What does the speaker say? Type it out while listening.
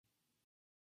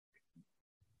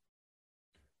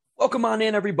Welcome on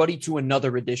in, everybody, to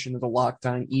another edition of the Locked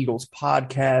On Eagles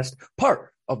podcast,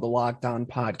 part of the Locked On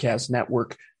Podcast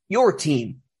Network, your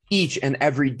team each and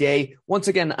every day. Once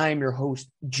again, I am your host,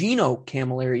 Gino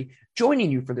Camilleri,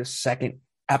 joining you for this second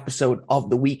episode of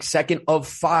the week, second of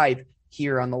 5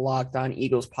 here on the Locked On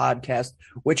Eagles podcast,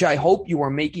 which I hope you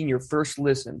are making your first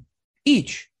listen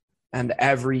each and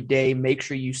every day. Make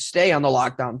sure you stay on the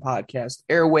Locked On Podcast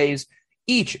airways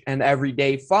each and every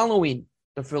day following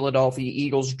the Philadelphia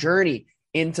Eagles' journey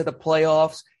into the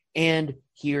playoffs and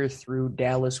here through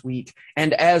Dallas week.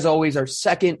 And as always, our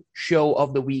second show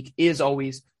of the week is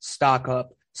always stock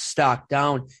up, stock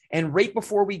down. And right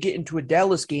before we get into a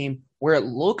Dallas game where it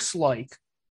looks like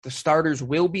the starters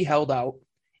will be held out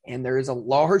and there is a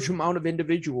large amount of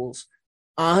individuals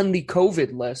on the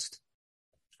COVID list,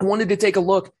 I wanted to take a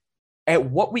look at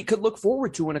what we could look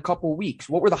forward to in a couple of weeks.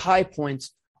 What were the high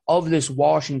points of this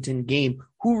Washington game?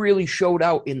 Who really showed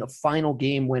out in the final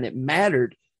game when it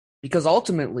mattered? Because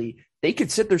ultimately, they could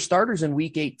sit their starters in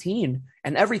week 18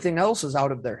 and everything else is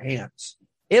out of their hands.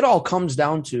 It all comes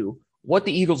down to what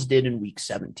the Eagles did in week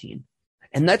 17.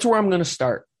 And that's where I'm going to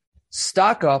start.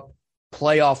 Stock up,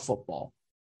 playoff football.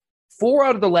 4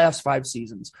 out of the last 5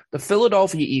 seasons, the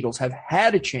Philadelphia Eagles have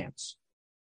had a chance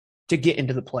to get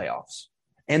into the playoffs.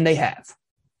 And they have.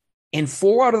 In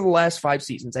 4 out of the last 5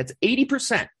 seasons, that's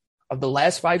 80% of the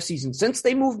last 5 seasons, since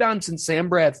they moved on, since Sam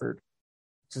Bradford,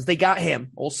 since they got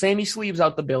him, old Sammy Sleeves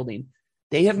out the building,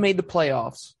 they have made the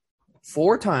playoffs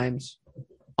 4 times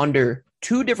under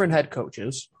 2 different head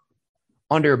coaches,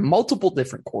 under multiple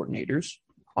different coordinators,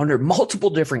 under multiple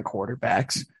different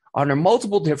quarterbacks, under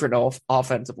multiple different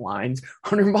offensive lines,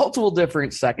 under multiple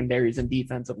different secondaries and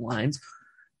defensive lines.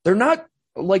 They're not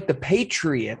like the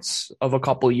Patriots of a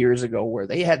couple years ago where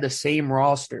they had the same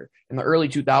roster in the early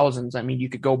 2000s. I mean, you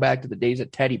could go back to the days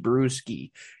of Teddy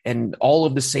Bruschi and all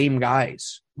of the same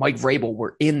guys. Mike Vrabel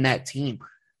were in that team.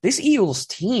 This Eagles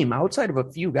team, outside of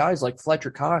a few guys like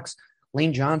Fletcher Cox,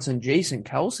 Lane Johnson, Jason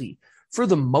Kelsey, for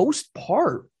the most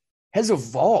part, has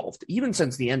evolved even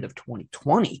since the end of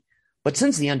 2020. But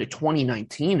since the end of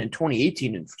 2019 and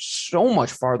 2018, and so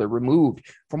much farther removed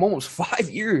from almost 5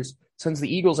 years since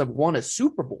the Eagles have won a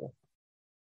Super Bowl,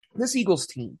 this Eagles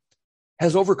team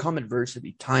has overcome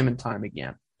adversity time and time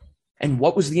again. And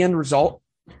what was the end result?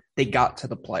 They got to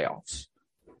the playoffs.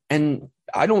 And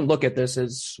I don't look at this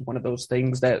as one of those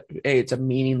things that, hey, it's a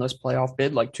meaningless playoff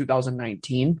bid like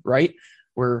 2019, right?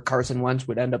 Where Carson Wentz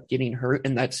would end up getting hurt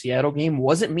in that Seattle game.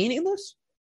 Was it meaningless?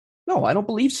 No, I don't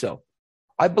believe so.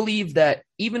 I believe that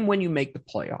even when you make the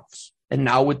playoffs, and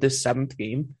now with this 7th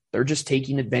game, they're just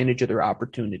taking advantage of their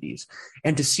opportunities.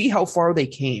 And to see how far they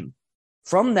came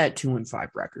from that 2-5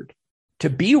 record to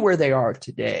be where they are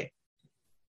today,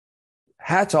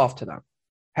 hats off to them.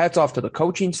 Hats off to the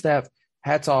coaching staff.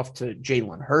 Hats off to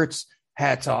Jalen Hurts.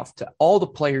 Hats off to all the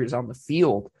players on the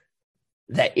field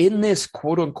that in this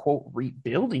quote-unquote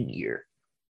rebuilding year,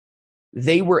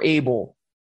 they were able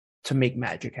to make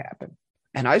magic happen.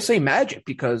 And I say magic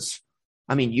because,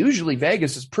 I mean, usually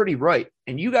Vegas is pretty right,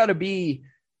 and you got to be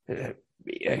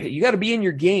in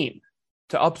your game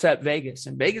to upset Vegas.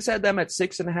 And Vegas had them at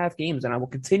 6.5 games, and I will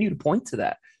continue to point to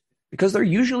that because they're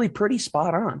usually pretty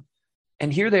spot on.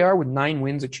 And here they are with 9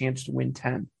 wins, a chance to win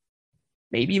 10,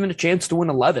 maybe even a chance to win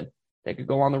 11. They could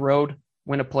go on the road,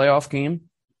 win a playoff game.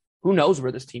 Who knows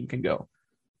where this team can go?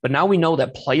 But now we know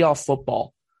that playoff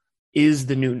football is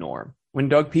the new norm. When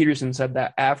Doug Peterson said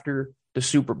that after the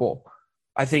Super Bowl,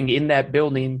 I think in that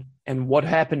building and what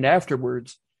happened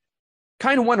afterwards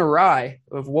kind of went awry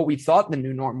of what we thought the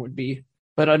new norm would be.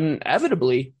 But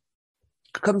inevitably,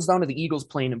 it comes down to the Eagles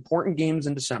playing important games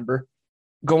in December,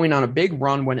 going on a big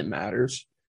run when it matters,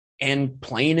 and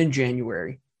playing in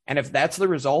January. And if that's the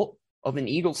result of an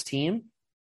Eagles team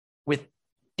with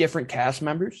different cast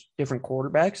members, different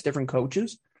quarterbacks, different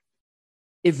coaches,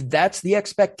 if that's the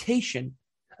expectation,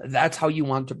 that's how you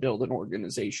want to build an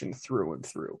organization through and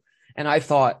through. And I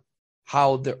thought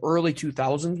how the early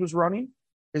 2000s was running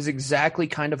is exactly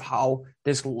kind of how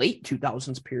this late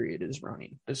 2000s period is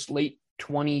running. This late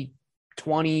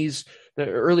 2020s, the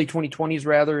early 2020s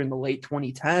rather, in the late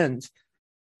 2010s,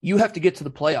 you have to get to the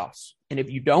playoffs. And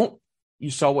if you don't, you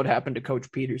saw what happened to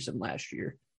Coach Peterson last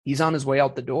year. He's on his way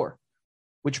out the door,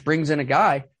 which brings in a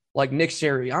guy like Nick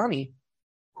Sirianni,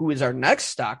 who is our next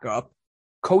stock up.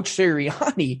 Coach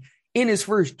Sirianni, in his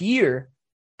first year,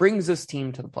 brings this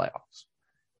team to the playoffs.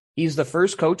 He's the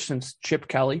first coach since Chip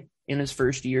Kelly in his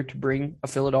first year to bring a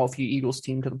Philadelphia Eagles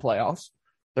team to the playoffs.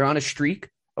 They're on a streak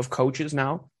of coaches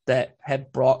now that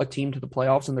had brought a team to the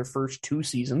playoffs in their first 2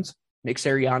 seasons. Nick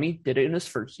Sirianni did it in his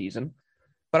first season.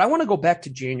 But I want to go back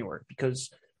to January because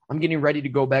I'm getting ready to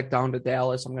go back down to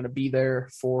Dallas. I'm going to be there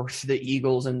for the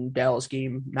Eagles and Dallas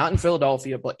game, not in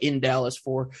Philadelphia, but in Dallas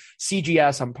for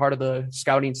CGS. I'm part of the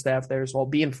scouting staff there, so I'll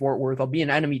be in Fort Worth. I'll be in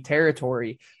enemy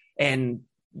territory. And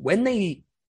when they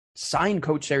signed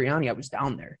Coach Sirianni, I was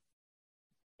down there.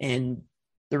 And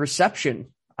the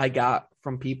reception I got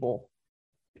from people,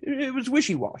 it was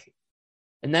wishy-washy.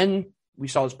 And then we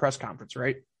saw his press conference,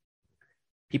 right?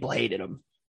 People hated him,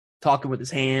 talking with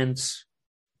his hands.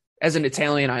 As an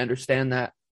Italian, I understand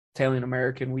that.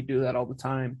 Italian-American, we do that all the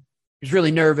time. He was really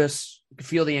nervous. You could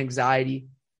feel the anxiety.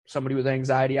 Somebody with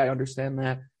anxiety, I understand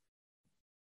that.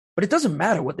 But it doesn't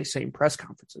matter what they say in press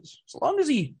conferences. As long as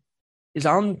he is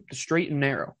on the straight and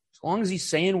narrow, as long as he's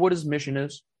saying what his mission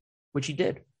is, which he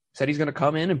did. Said he's going to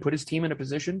come in and put his team in a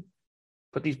position,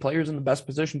 put these players in the best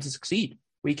position to succeed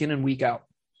week in and week out.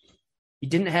 He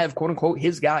didn't have, quote-unquote,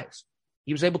 his guys.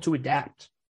 He was able to adapt.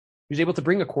 He was able to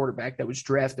bring a quarterback that was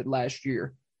drafted last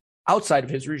year outside of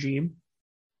his regime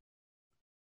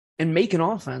and make an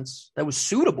offense that was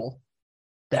suitable,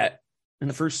 that in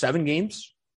the first 7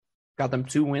 games got them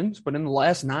 2 wins, but in the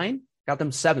last 9 got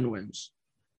them 7 wins.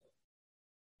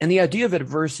 And the idea of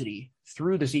adversity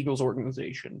through this Eagles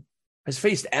organization has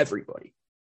faced everybody.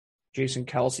 Jason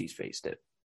Kelsey's faced it.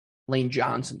 Lane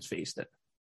Johnson's faced it.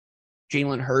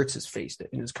 Jalen Hurts has faced it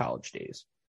in his college days.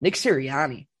 Nick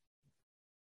Sirianni,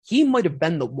 he might have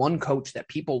been the one coach that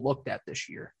people looked at this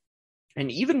year.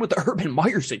 And even with the Urban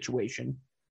Meyer situation,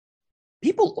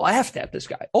 people laughed at this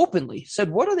guy openly,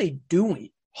 said, what are they doing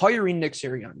hiring Nick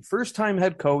Sirianni? First-time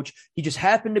head coach. He just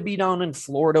happened to be down in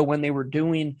Florida when they were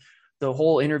doing the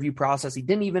whole interview process. He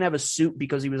didn't even have a suit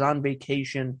because he was on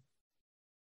vacation.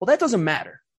 Well, that doesn't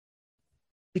matter.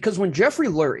 Because when Jeffrey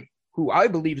Lurie, who I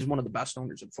believe is one of the best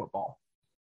owners in football,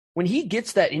 when he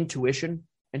gets that intuition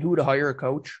and who to hire a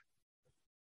coach,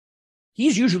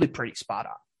 he's usually pretty spot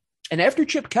on. And after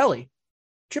Chip Kelly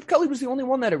was the only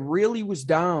one that really was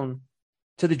down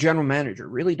to the general manager,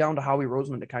 really down to Howie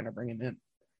Roseman to kind of bring him in.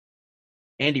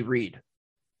 Andy Reid,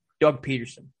 Doug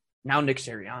Peterson, now Nick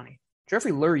Sirianni.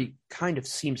 Jeffrey Lurie kind of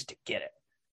seems to get it.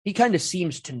 He kind of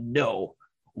seems to know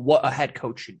what a head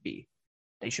coach should be.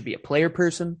 They should be a player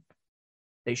person.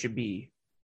 They should be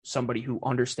somebody who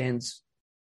understands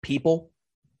people.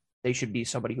 They should be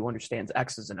somebody who understands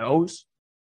X's and O's.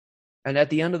 And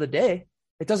at the end of the day,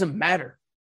 it doesn't matter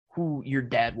who your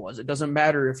dad was. It doesn't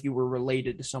matter if you were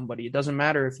related to somebody. It doesn't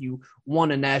matter if you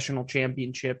won a national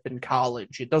championship in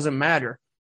college. It doesn't matter.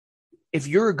 If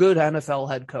you're a good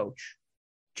NFL head coach,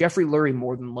 Jeffrey Lurie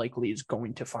more than likely is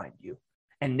going to find you.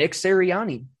 And Nick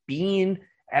Sirianni, being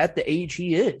at the age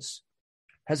he is,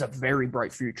 has a very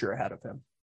bright future ahead of him.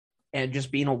 And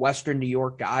just being a Western New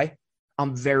York guy,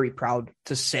 I'm very proud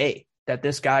to say that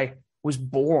this guy was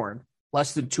born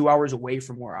less than 2 hours away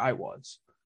from where I was.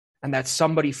 And that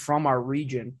somebody from our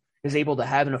region is able to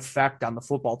have an effect on the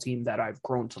football team that I've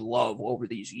grown to love over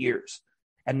these years.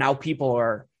 And now people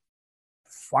are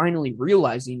finally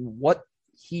realizing what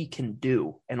he can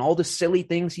do and all the silly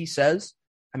things he says.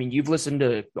 I mean, you've listened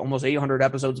to almost 800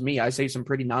 episodes of me. I say some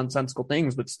pretty nonsensical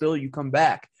things, but still you come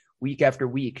back week after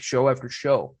week, show after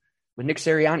show. With Nick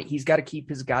Sirianni, he's got to keep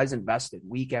his guys invested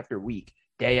week after week,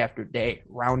 day after day,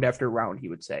 round after round, he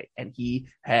would say. And he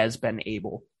has been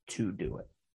able to do it.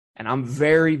 And I'm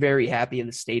very, very happy in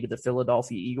the state of the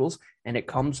Philadelphia Eagles. And it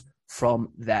comes from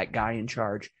that guy in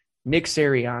charge, Nick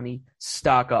Sirianni.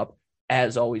 Stock up.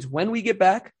 As always, when we get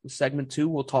back, in segment 2,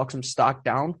 we'll talk some stock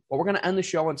down, but we're going to end the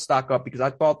show on stock up because I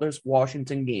thought this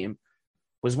Washington game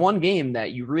was one game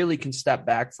that you really can step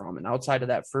back from. And outside of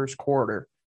that first quarter,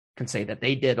 can say that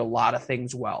they did a lot of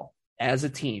things well as a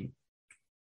team.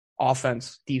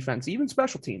 Offense, defense, even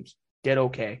special teams did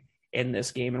okay in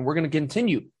this game. And we're going to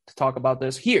continue to talk about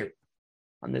this here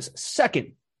on this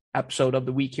second episode of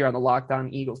the week here on the Locked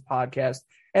On Eagles podcast.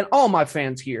 And all my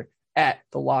fans here at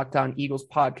the Locked On Eagles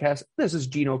podcast. This is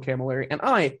Gino Camilleri, and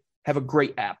I have a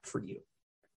great app for you.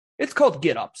 It's called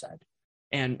Get Upside.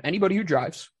 And anybody who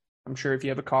drives, I'm sure if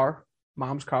you have a car,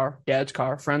 mom's car, dad's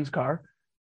car, friend's car,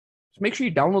 just make sure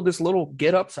you download this little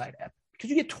Get Upside app because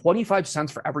you get 25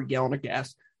 cents for every gallon of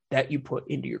gas that you put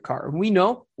into your car. And we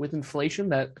know with inflation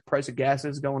that the price of gas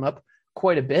is going up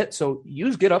quite a bit. So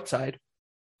use Get Upside,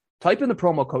 type in the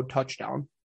promo code touchdown,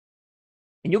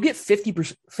 and you'll get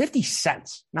 50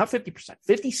 cents, not 50%,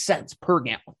 50 cents per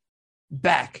gallon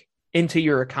back into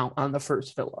your account on the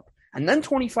first fill up. And then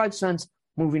 25 cents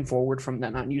moving forward from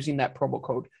then on using that promo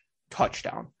code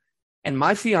touchdown. And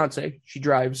my fiance, she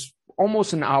drives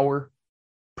almost an hour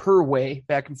per way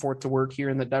back and forth to work here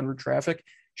in the Denver traffic.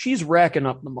 She's racking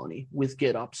up the money with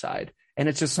Get Upside. And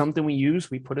it's just something we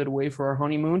use. We put it away for our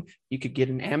honeymoon. You could get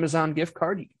an Amazon gift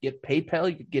card. You could get PayPal.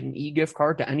 You could get an e-gift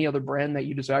card to any other brand that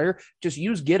you desire. Just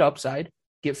use Get Upside.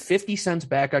 Get 50 cents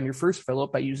back on your first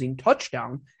fill-up by using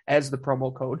touchdown as the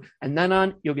promo code. And then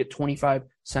on, you'll get 25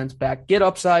 cents back. Get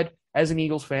Upside, as an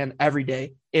Eagles fan, every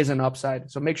day is an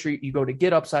upside. So make sure you go to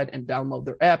Get Upside and download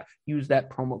their app. Use that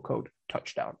promo code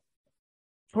touchdown.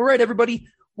 All right, everybody.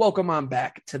 Welcome on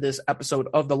back to this episode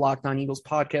of the Locked On Eagles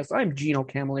podcast. I'm Gino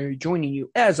Camilleri, joining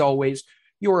you, as always,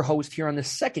 your host here on the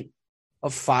second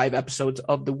of 5 episodes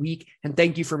of the week. And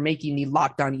thank you for making the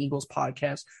Locked On Eagles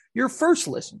podcast your first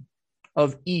listen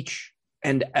of each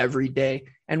and every day.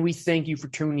 And we thank you for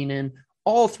tuning in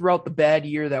all throughout the bad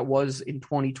year that was in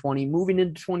 2020, moving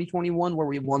into 2021, where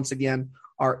we once again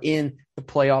are in the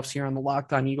playoffs here on the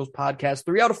Locked On Eagles podcast.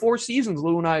 3 out of 4 seasons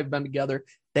Lou and I have been together.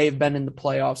 They've been in the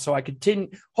playoffs. So I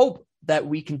hope that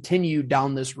we continue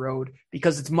down this road,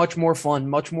 because it's much more fun,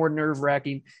 much more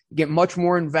nerve-wracking, get much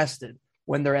more invested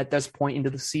when they're at this point into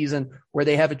the season where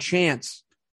they have a chance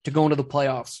to go into the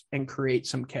playoffs and create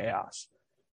some chaos.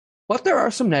 But there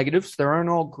are some negatives. There aren't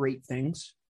all great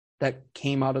things that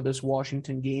came out of this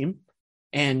Washington game.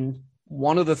 And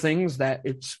one of the things that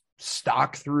it's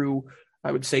stock through,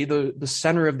 I would say the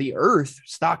center of the earth,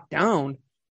 stock down,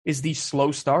 is these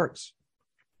slow starts.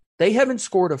 They haven't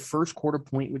scored a first quarter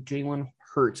point with Jalen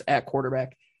Hurts at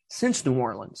quarterback since New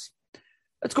Orleans.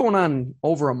 That's going on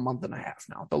over a month and a half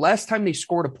now. The last time they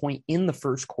scored a point in the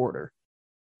first quarter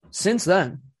since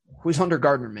then was under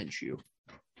Gardner Minshew.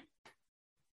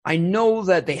 I know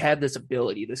that they had this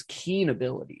ability, this keen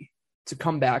ability, to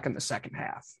come back in the second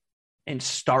half and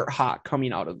start hot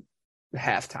coming out of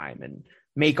halftime and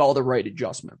make all the right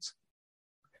adjustments.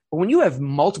 But when you have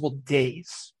multiple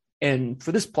days, and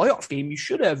for this playoff game, you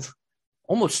should have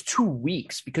almost 2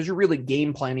 weeks, because you're really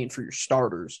game planning for your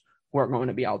starters who are going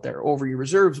to be out there over your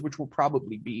reserves, which will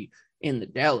probably be in the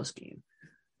Dallas game.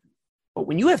 But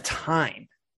when you have time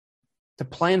to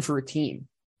plan for a team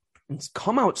and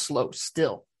come out slow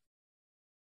still,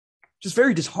 just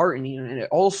very disheartening. And it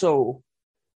also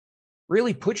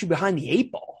really puts you behind the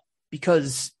 8 ball,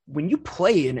 because when you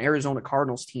play an Arizona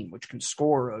Cardinals team, which can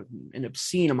score an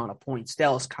obscene amount of points,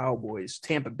 Dallas Cowboys,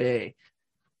 Tampa Bay,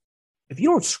 if you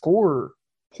don't score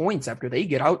points after they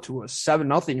get out to a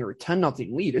 7-0 or a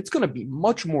 10-0 lead, it's going to be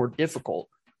much more difficult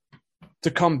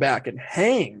to come back and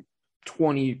hang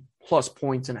 20 plus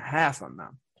points and a half on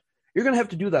them. You're going to have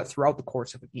to do that throughout the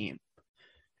course of a game.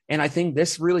 And I think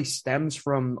this really stems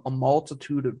from a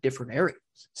multitude of different areas.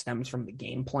 It stems from the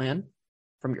game plan,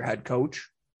 from your head coach,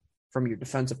 from your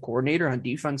defensive coordinator. On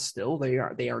defense still, they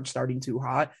aren't starting too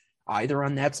hot either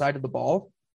on that side of the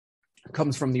ball. It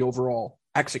comes from the overall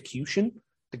execution,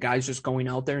 the guys just going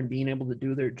out there and being able to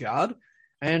do their job.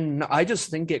 And I just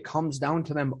think it comes down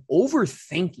to them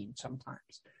overthinking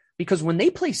sometimes, because when they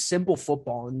play simple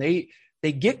football and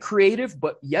they get creative,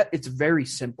 but yet it's very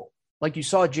simple. Like you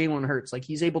saw Jalen Hurts, like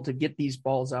he's able to get these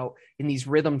balls out in these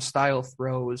rhythm style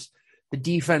throws. The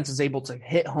defense is able to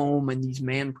hit home in these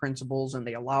man principles, and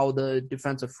they allow the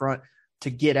defensive front to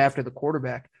get after the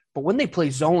quarterback. But when they play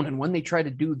zone and when they try to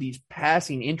do these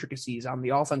passing intricacies on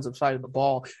the offensive side of the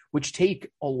ball, which take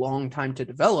a long time to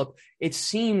develop, it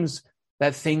seems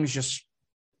that things just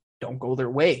don't go their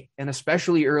way. And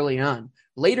especially early on.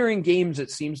 Later in games, it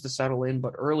seems to settle in,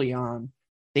 but early on,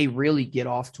 they really get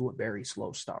off to a very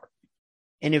slow start.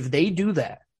 And if they do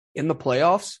that in the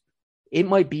playoffs, it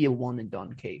might be a one and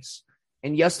done case.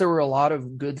 And yes, there were a lot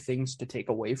of good things to take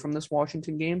away from this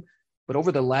Washington game, but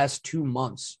over the last 2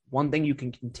 months, one thing you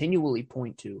can continually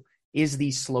point to is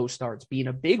these slow starts being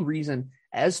a big reason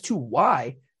as to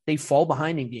why they fall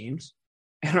behind in games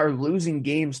and are losing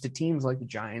games to teams like the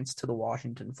Giants, to the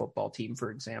Washington football team,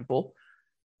 for example.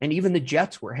 And even the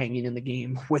Jets were hanging in the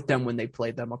game with them when they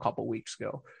played them a couple weeks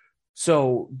ago.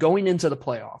 So going into the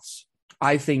playoffs,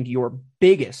 I think your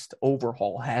biggest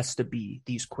overhaul has to be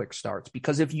these quick starts,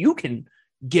 because if you can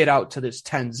get out to this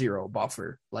 10-0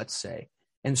 buffer, let's say,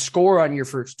 and score on your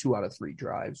first 2 out of 3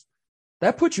 drives,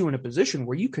 that puts you in a position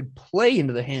where you could play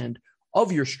into the hand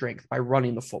of your strength by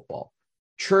running the football,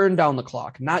 churn down the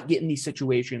clock, not get in these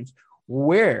situations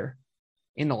where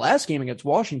in the last game against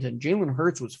Washington, Jalen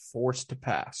Hurts was forced to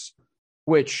pass,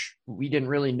 which we didn't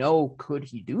really know could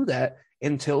he do that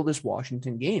until this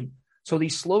Washington game. So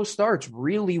these slow starts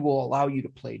really will allow you to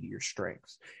play to your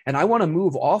strengths. And I want to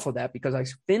move off of that, because I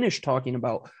finished talking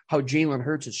about how Jalen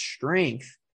Hurts'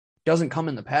 strength doesn't come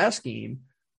in the pass game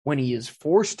when he is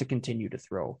forced to continue to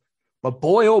throw. But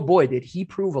boy, oh boy, did he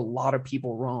prove a lot of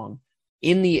people wrong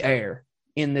in the air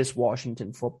in this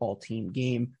Washington football team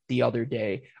game the other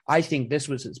day. I think this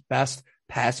was his best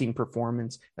passing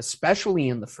performance, especially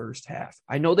in the first half.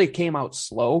 I know they came out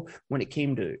slow when it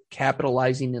came to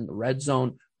capitalizing in the red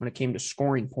zone, when it came to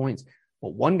scoring points.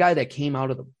 But one guy that came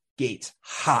out of the gates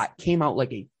hot, came out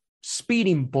like a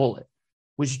speeding bullet,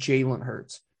 was Jalen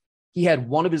Hurts. He had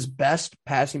one of his best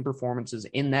passing performances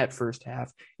in that first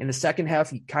half. In the second half,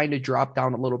 he kind of dropped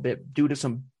down a little bit due to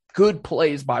some good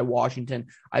plays by Washington.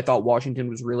 I thought Washington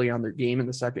was really on their game in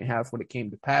the second half when it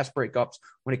came to pass breakups,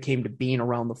 when it came to being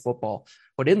around the football.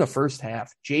 But in the first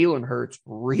half, Jalen Hurts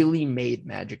really made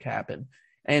magic happen.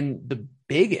 And the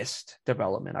biggest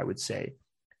development, I would say,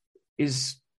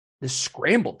 is the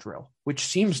scramble drill, which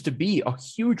seems to be a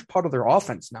huge part of their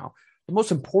offense now. The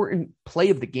most important play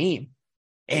of the game.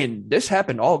 And this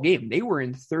happened all game. They were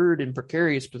in third and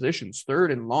precarious positions, third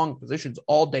and long positions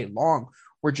all day long,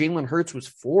 where Jalen Hurts was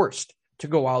forced to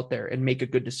go out there and make a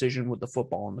good decision with the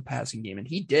football in the passing game. And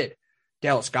he did.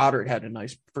 Dallas Goedert had a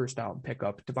nice first down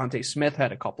pickup. Devontae Smith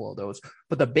had a couple of those.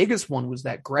 But the biggest one was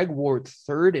that Greg Ward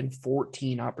 3rd and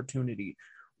 14 opportunity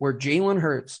where Jalen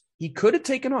Hurts, he could have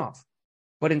taken off,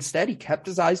 but instead he kept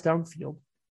his eyes downfield,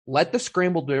 let the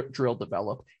scramble drill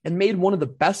develop, and made one of the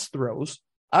best throws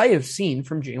I have seen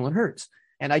from Jalen Hurts.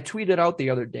 And I tweeted out the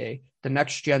other day, the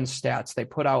Next Gen Stats, they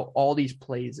put out all these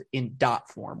plays in dot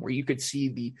form where you could see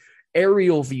the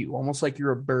aerial view, almost like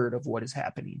you're a bird of what is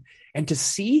happening. And to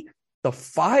see the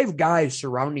 5 guys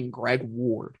surrounding Greg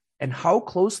Ward and how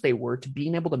close they were to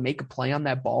being able to make a play on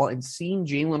that ball and seeing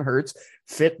Jalen Hurts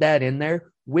fit that in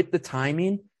there with the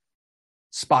timing,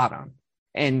 spot on.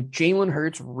 And Jalen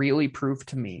Hurts really proved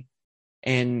to me,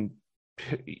 and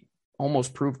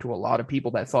almost proved to a lot of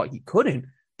people that thought he couldn't,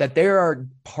 that there are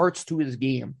parts to his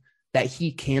game that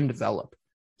he can develop.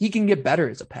 He can get better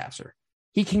as a passer.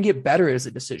 He can get better as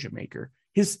a decision maker.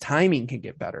 His timing can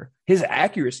get better. His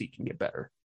accuracy can get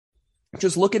better.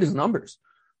 Just look at his numbers.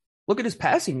 Look at his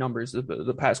passing numbers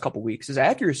the past couple weeks. His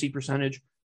accuracy percentage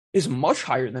is much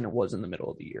higher than it was in the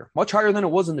middle of the year, much higher than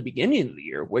it was in the beginning of the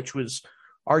year, which was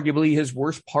arguably his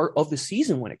worst part of the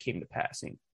season when it came to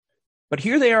passing. But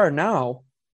here they are now,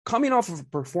 coming off of a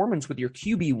performance with your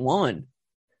QB1,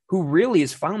 who really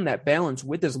has found that balance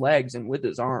with his legs and with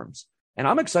his arms. And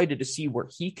I'm excited to see where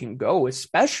he can go,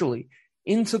 especially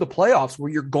into the playoffs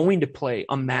where you're going to play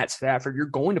a Matt Stafford, you're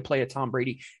going to play a Tom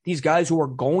Brady, these guys who are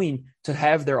going to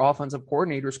have their offensive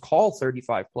coordinators call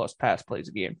 35-plus pass plays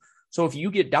a game. So if you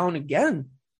get down again,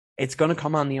 it's going to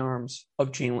come on the arms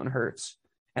of Jalen Hurts.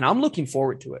 And I'm looking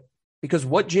forward to it because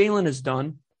what Jalen has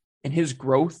done and his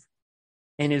growth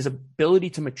and his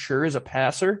ability to mature as a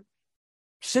passer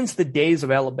since the days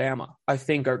of Alabama, I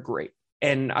think are great.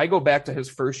 And I go back to his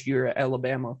first year at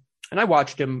Alabama, and I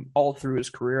watched him all through his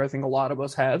career. I think a lot of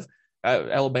us have.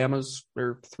 Alabama's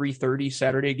their 3:30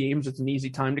 Saturday games. It's an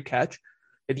easy time to catch.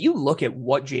 If you look at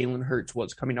what Jalen Hurts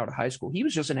was coming out of high school, he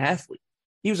was just an athlete.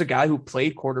 He was a guy who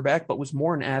played quarterback, but was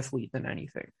more an athlete than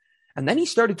anything. And then he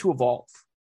started to evolve.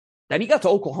 Then he got to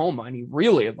Oklahoma, and he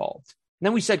really evolved. And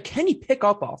then we said, can he pick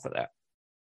up off of that?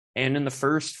 And in the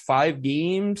first 5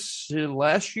 games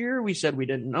last year, we said we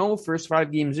didn't know. First 5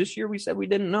 games this year, we said we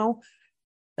didn't know.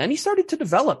 Then he started to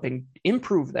develop and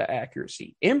improve that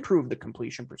accuracy, improve the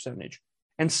completion percentage,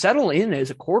 and settle in as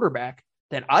a quarterback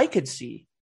that I could see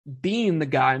being the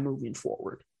guy moving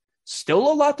forward.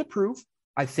 Still a lot to prove.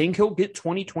 I think he'll get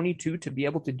 2022 to be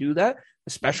able to do that,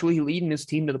 especially leading his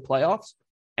team to the playoffs.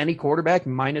 Any quarterback,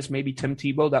 minus maybe Tim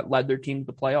Tebow, that led their team to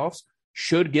the playoffs,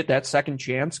 should get that second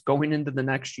chance going into the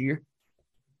next year.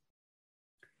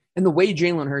 And the way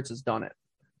Jalen Hurts has done it,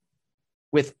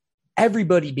 with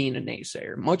everybody being a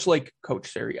naysayer, much like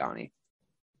Coach Sirianni,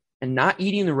 and not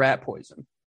eating the rat poison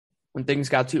when things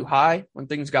got too high, when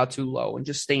things got too low, and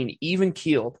just staying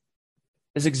even-keeled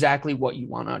is exactly what you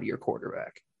want out of your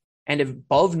quarterback. And if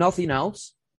above nothing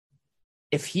else,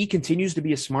 if he continues to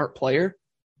be a smart player,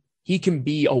 he can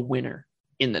be a winner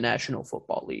in the National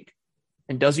Football League.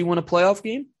 And does he win a playoff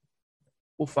game?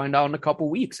 We'll find out in a couple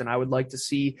weeks, and I would like to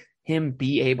see him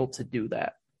be able to do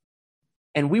that.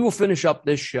 And we will finish up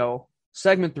this show,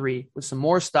 segment 3, with some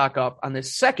more stock up on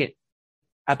this second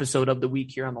episode of the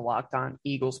week here on the Locked On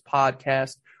Eagles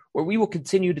podcast, where we will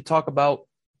continue to talk about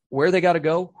where they got to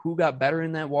go, who got better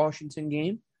in that Washington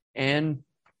game, and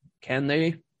can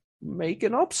they make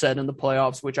an upset in the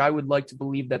playoffs, which I would like to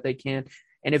believe that they can.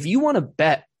 And if you want to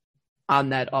bet on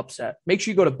that upset, make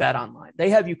sure you go to Bet Online.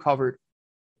 They have you covered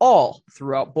all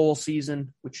throughout bowl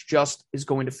season, which just is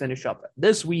going to finish up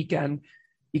this weekend.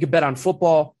 You can bet on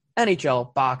football,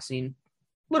 NHL, boxing,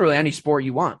 literally any sport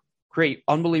you want. Create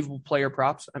unbelievable player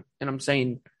props. And I'm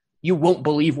saying you won't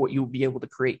believe what you'll be able to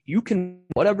create. You can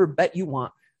whatever bet you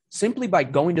want simply by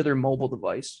going to their mobile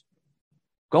device,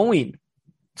 going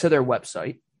to their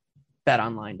website,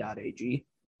 betonline.ag,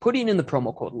 putting in the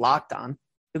promo code LOCKEDON,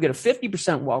 you'll get a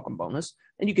 50% welcome bonus,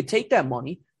 and you could take that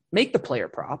money, make the player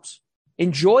props,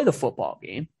 enjoy the football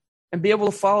game, and be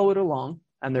able to follow it along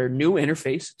on their new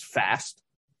interface. It's fast.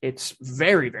 It's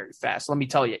very, very fast. Let me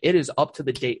tell you, it is up to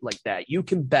the date like that. You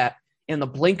can bet in the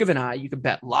blink of an eye. You can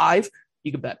bet live.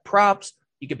 You can bet props.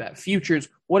 You can bet futures,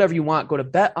 whatever you want. Go to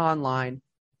betonline.ag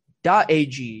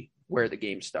where the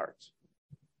game starts.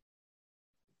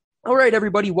 All right,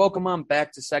 everybody, welcome on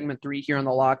back to segment 3 here on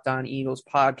the Locked On Eagles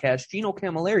podcast. Gino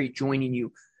Camilleri joining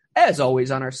you, as always,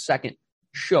 on our second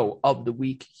show of the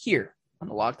week here on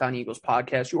the Locked On Eagles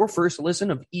podcast, your first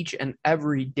listen of each and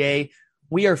every day.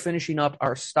 We are finishing up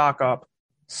our stock up,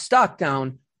 stock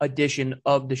down edition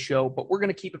of the show, but we're going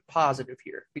to keep it positive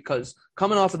here because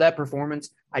coming off of that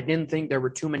performance, I didn't think there were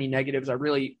too many negatives. I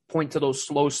really point to those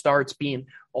slow starts being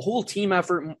a whole team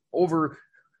effort over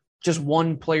just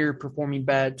one player performing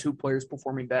bad, two players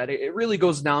performing bad. It really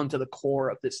goes down to the core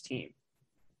of this team.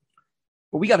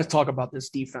 But we got to talk about this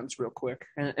defense real quick.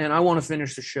 And I want to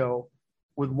finish the show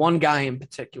with one guy in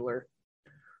particular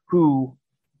who,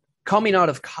 coming out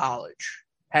of college,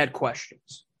 had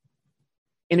questions.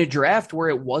 In a draft where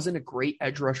it wasn't a great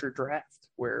edge rusher draft,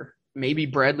 where maybe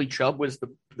Bradley Chubb was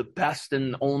the best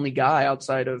and only guy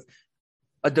outside of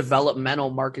a developmental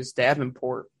Marcus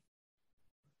Davenport,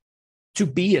 to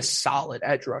be a solid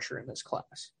edge rusher in this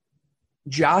class.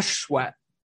 Josh Sweat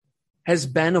has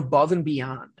been above and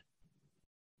beyond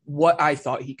what I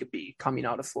thought he could be coming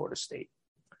out of Florida State.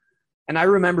 And I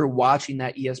remember watching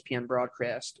that ESPN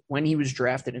broadcast when he was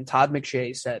drafted, and Todd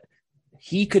McShay said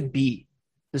he could be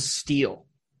the steal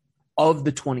of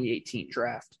the 2018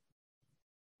 draft.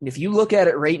 And if you look at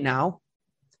it right now,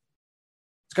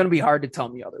 it's going to be hard to tell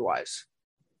me otherwise,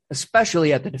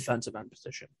 especially at the defensive end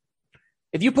position.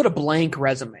 If you put a blank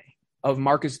resume of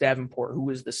Marcus Davenport, who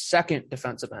was the second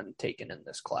defensive end taken in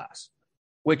this class,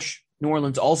 which New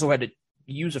Orleans also had to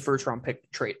use a first-round pick to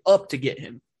trade up to get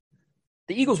him,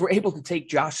 the Eagles were able to take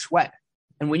Josh Sweat.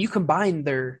 And when you combine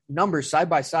their numbers side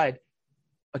by side,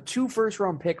 a 2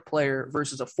 first-round pick player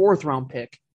versus a 4th-round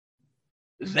pick,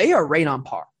 they are right on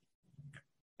par.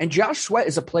 And Josh Sweat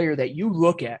is a player that you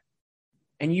look at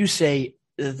and you say,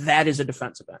 that is a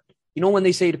defensive end. You know when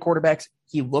they say to quarterbacks,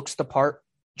 he looks the part?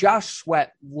 Josh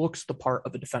Sweat looks the part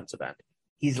of a defensive end.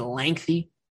 He's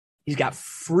lengthy. He's got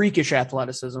freakish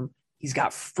athleticism. He's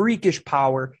got freakish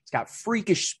power. He's got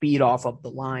freakish speed off of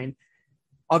the line.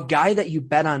 A guy that you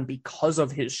bet on because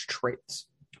of his traits.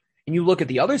 And you look at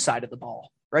the other side of the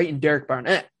ball, right, in Derek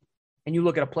Barnett, and you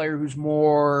look at a player who's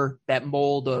more that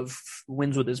mold of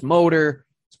wins with his motor.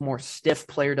 It's more stiff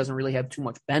player, doesn't really have too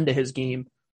much bend to his game.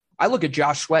 I look at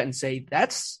Josh Sweat and say,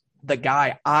 that's the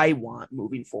guy I want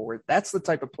moving forward. That's the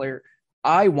type of player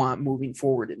I want moving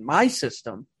forward in my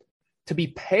system to be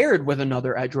paired with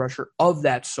another edge rusher of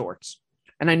that sorts.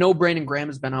 And I know Brandon Graham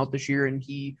has been out this year and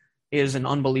he is an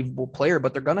unbelievable player,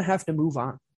 but they're going to have to move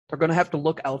on. They're going to have to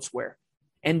look elsewhere.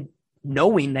 And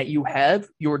knowing that you have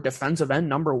your defensive end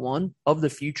number 1 of the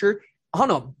future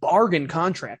on a bargain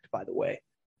contract, by the way,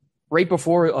 right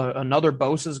before another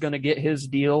Bosa is going to get his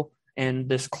deal and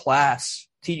this class,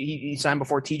 he signed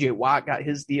before TJ Watt got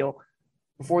his deal,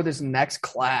 before this next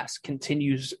class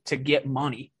continues to get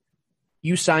money,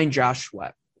 you sign Josh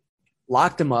Sweat,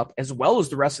 locked him up, as well as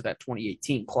the rest of that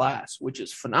 2018 class, which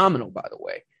is phenomenal, by the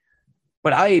way.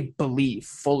 But I believe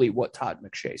fully what Todd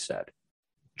McShay said.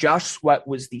 Josh Sweat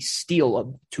was the steal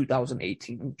of the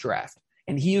 2018 draft,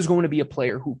 and he is going to be a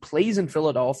player who plays in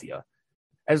Philadelphia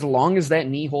as long as that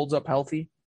knee holds up healthy,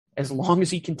 as long as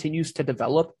he continues to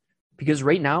develop, because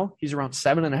right now he's around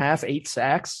 7.5, 8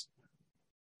 sacks.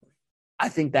 I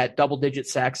think that double-digit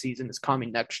sack season is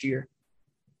coming next year.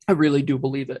 I really do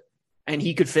believe it. And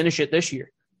he could finish it this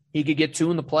year. He could get 2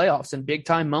 in the playoffs in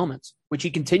big-time moments, which he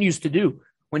continues to do.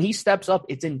 When he steps up,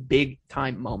 it's in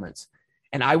big-time moments.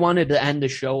 And I wanted to end the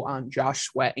show on Josh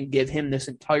Sweat and give him this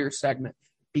entire segment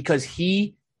because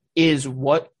he is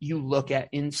what you look at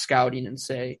in scouting and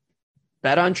say,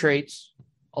 bet on traits,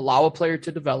 allow a player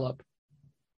to develop,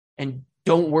 and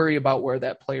don't worry about where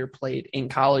that player played in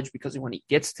college because when he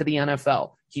gets to the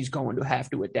NFL, he's going to have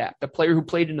to adapt. A player who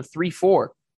played in a 3-4,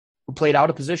 who played out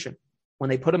of position, when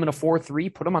they put him in a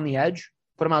 4-3, put him on the edge,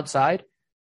 put him outside,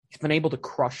 he's been able to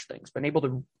crush things, been able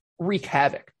to wreak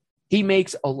havoc. He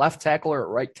makes a left tackle or a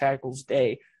right tackle's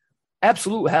day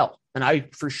absolute hell. And I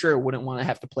for sure wouldn't want to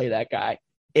have to play that guy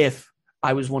if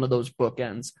I was one of those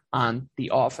bookends on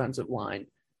the offensive line.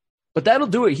 But that'll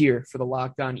do it here for the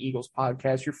Locked On Eagles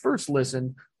podcast, your first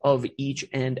listen of each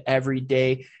and every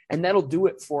day. And that'll do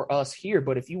it for us here.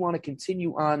 But if you want to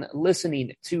continue on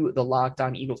listening to the Locked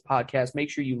On Eagles podcast, make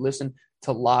sure you listen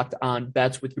to Locked On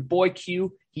Bets with your boy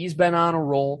Q. He's been on a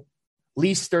roll.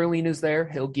 Lee Sterling is there.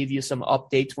 He'll give you some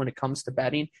updates when it comes to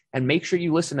betting. And make sure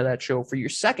you listen to that show for your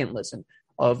second listen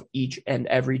of each and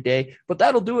every day. But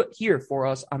that'll do it here for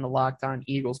us on the Locked On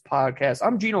Eagles podcast.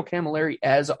 I'm Gino Camilleri,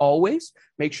 as always.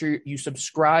 Make sure you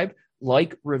subscribe,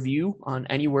 like, review on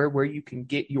anywhere where you can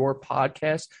get your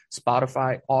podcast,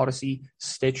 Spotify, Odyssey,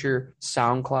 Stitcher,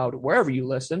 SoundCloud, wherever you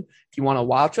listen. If you want to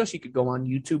watch us, you could go on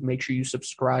YouTube. Make sure you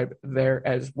subscribe there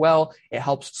as well. It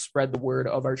helps spread the word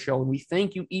of our show. And we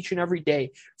thank you each and every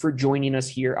day for joining us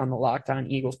here on the Locked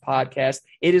On Eagles podcast.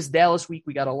 It is Dallas week.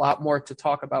 We got a lot more to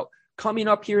talk about coming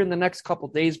up here in the next couple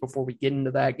days before we get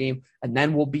into that game. And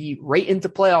then we'll be right into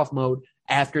playoff mode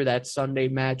after that Sunday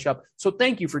matchup. So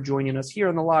thank you for joining us here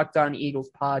on the Locked On Eagles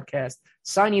podcast.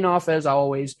 Signing off as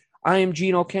always, I am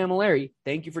Gino Camilleri.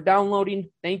 Thank you for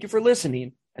downloading. Thank you for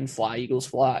listening, and fly Eagles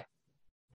fly.